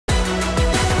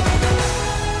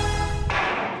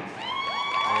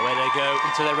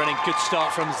into their running. Good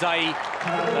start from Zai.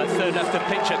 Third left of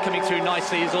picture coming through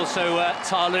nicely is also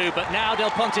Talu, but now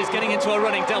Del Ponte is getting into a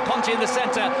running. Del Ponte in the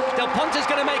centre. Del Ponte is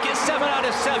going to make it 7 out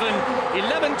of 7.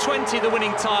 11:20 the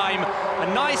winning time.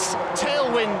 A nice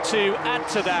tailwind to add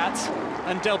to that.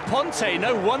 And Del Ponte,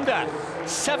 no wonder,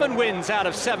 7 wins out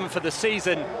of 7 for the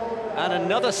season. And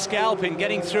another scalp in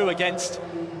getting through against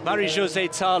Marie-Josée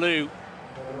Talu,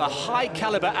 a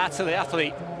high-caliber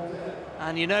athlete.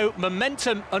 And, you know,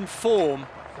 momentum and form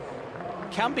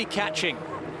can be catching.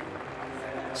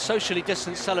 Socially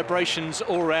distanced celebrations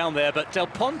all around there, but Del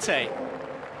Ponte,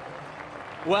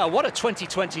 well, what a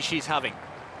 2020 she's having.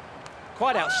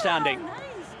 Quite outstanding. Oh, nice.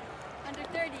 Under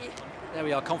 30. There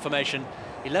we are, confirmation.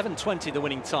 11:20 the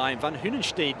winning time. Van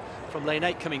Hunenstein from lane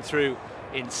 8 coming through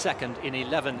in second in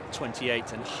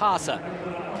 11:28, and Haase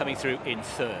coming through in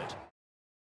third.